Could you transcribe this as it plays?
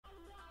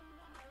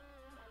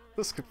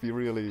This could be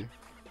really,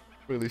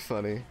 really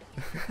funny.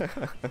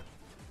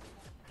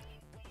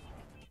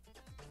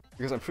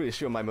 Because I'm pretty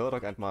sure my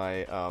Murdoch and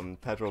my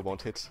Pedro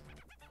won't hit.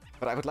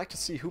 But I would like to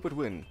see who would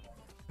win.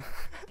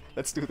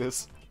 Let's do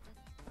this.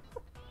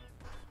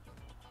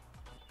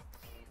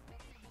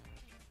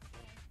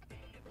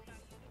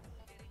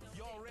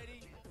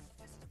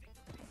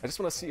 I just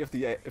want to see if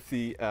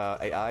the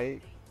AI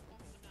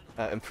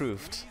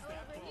improved.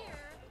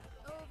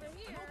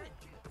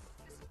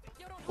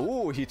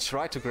 Oh, he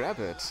tried to grab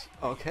it.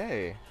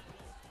 Okay.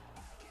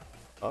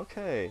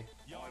 Okay.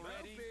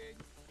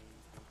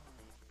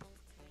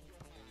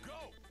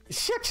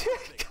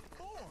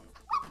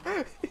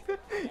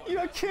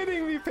 You're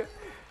kidding me.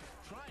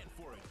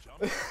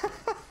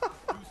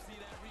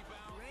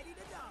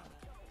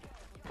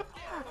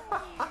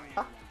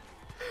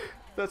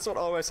 That's what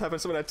always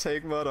happens when I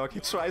take Murdoch. He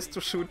tries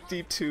to shoot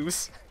deep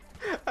twos.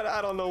 And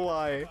I don't know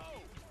why.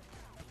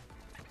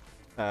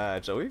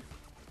 Joey?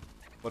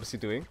 What is he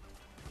doing?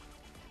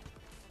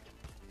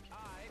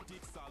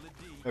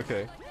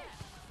 Okay.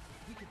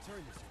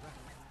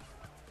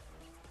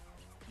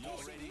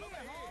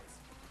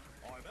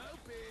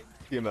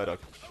 Here, Murdoch.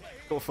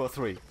 Go for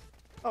 3.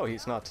 Oh,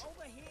 he's not.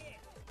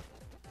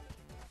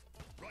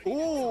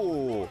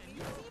 Ooh!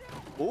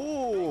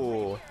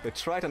 Ooh! They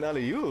tried an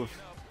alley-oop.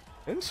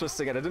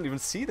 Interesting, I didn't even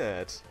see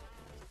that.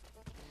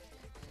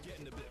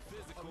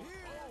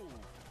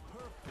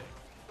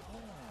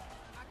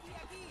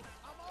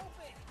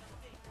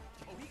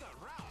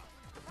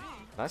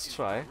 Nice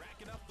try.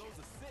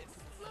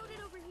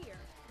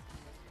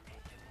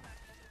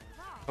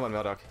 Come on,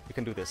 Murdoch, you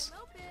can do this.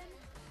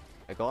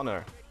 A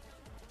goner.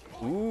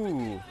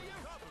 Ooh.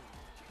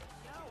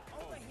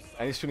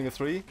 And he's shooting a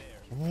 3.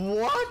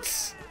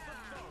 What?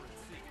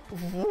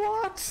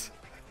 What?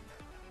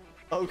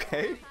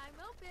 Okay.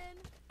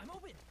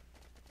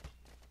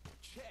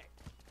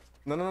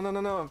 No, no, no,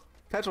 no, no.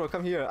 Pedro,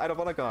 come here. I don't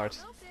want to guard.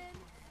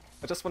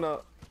 I just want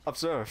to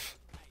observe.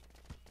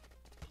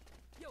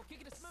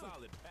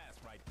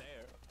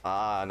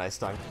 Ah, nice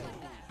time.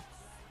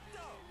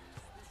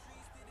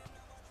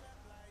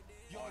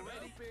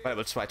 But I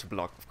will try to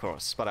block, of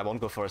course, but I won't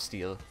go for a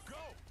steal.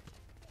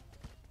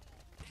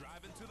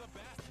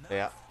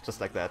 Yeah, just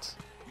like that.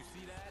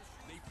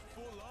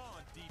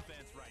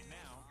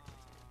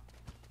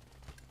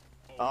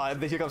 Ah,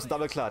 and here comes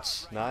double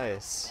clutch.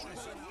 Nice.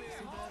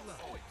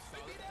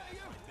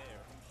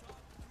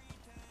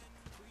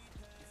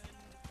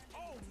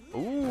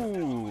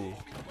 Ooh.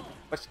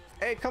 But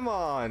hey, come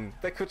on!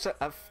 They could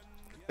have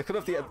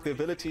the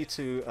ability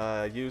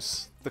to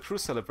use the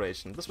cruise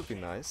celebration. This would be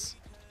nice.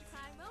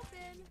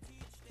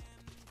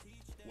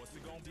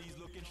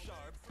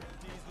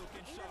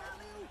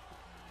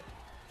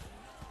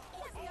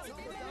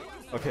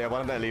 Okay, I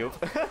want an alley-oop.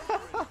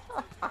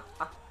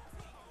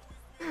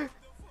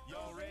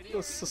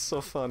 This is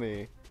so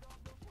funny.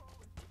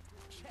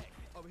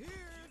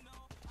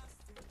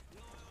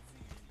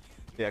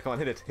 Yeah, come on,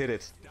 hit it, hit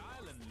it.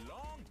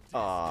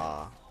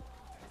 Ah.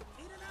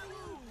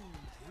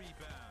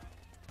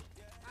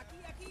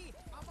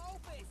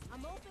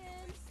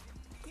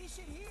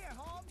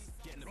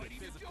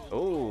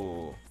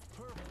 Oh,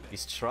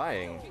 he's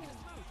trying.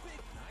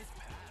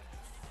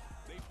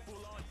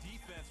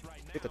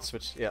 Hit that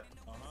switch, yeah.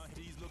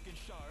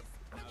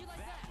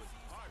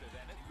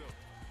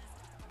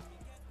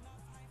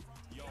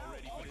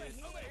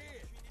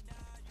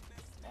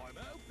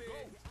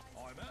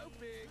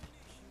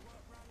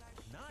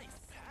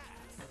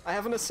 I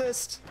have an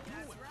assist!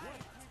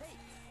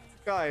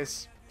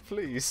 Guys,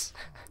 please.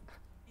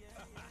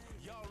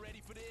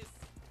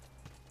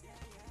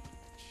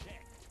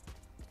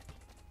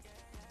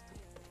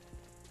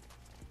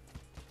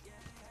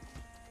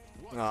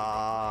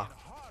 Ah.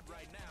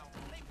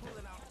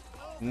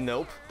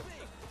 Nope.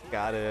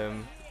 Got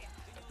him.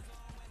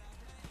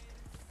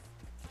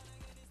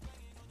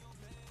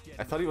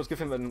 I thought he was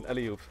giving him an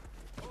alley-oop.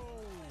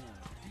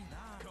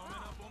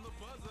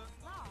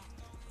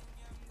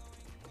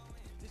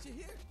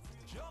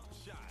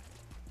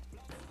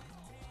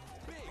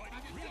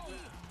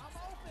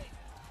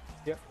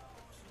 Yep.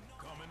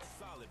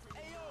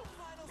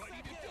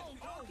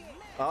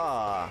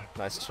 Ah,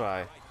 nice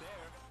try.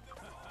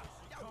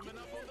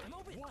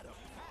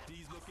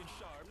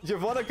 You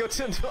wanna go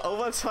into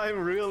overtime,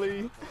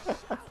 really?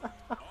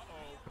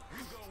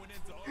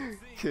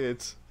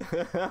 Kid.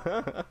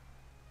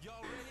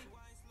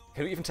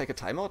 Can we even take a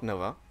timeout,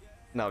 Nova?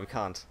 No, we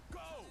can't.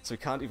 So we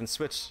can't even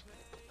switch.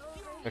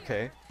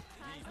 Okay.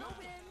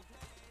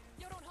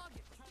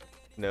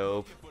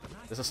 Nope.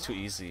 This is too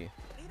easy.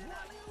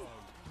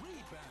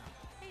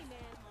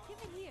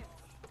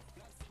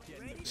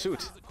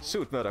 Shoot!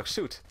 Shoot, Murdoch,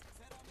 shoot!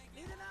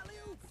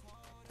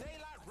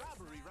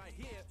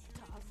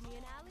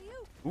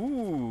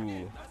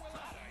 Ooh!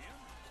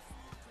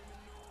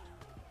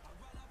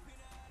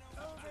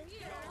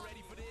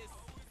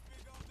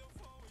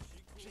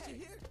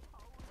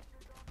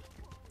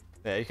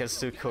 Yeah, you can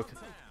still cook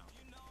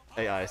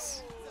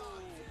AIs.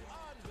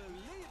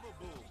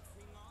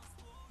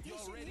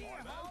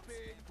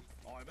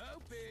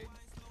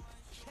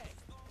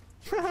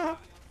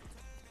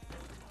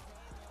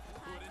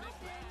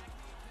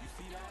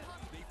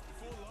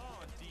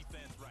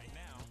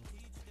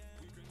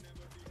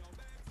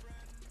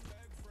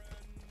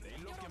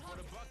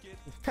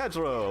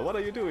 Pedro, what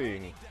are you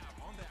doing?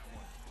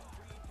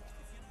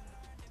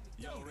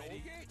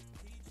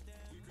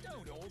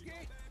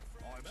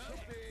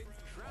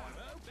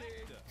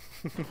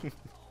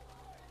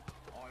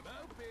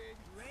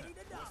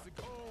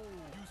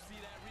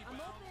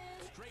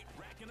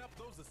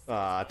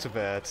 Ah, too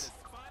bad.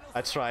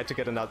 I tried to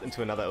get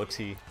into another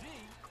OT.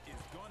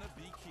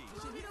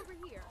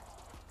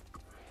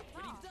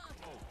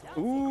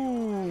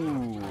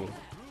 Ooh!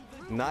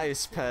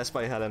 Nice pass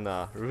by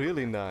Helena.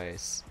 Really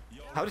nice.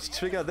 How did you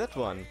trigger that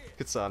one,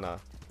 Kitsana?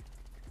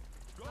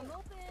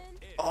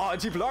 Oh,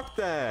 and he blocked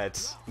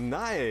that!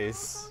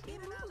 Nice!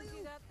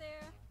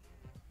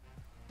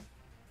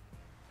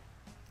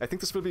 I think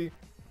this will be...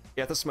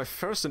 Yeah, this is my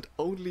first and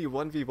only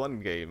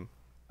 1v1 game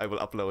I will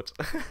upload.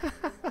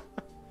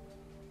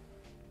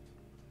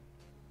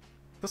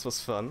 This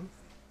was fun.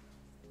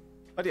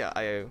 But yeah,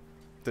 I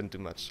didn't do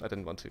much. I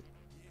didn't want to.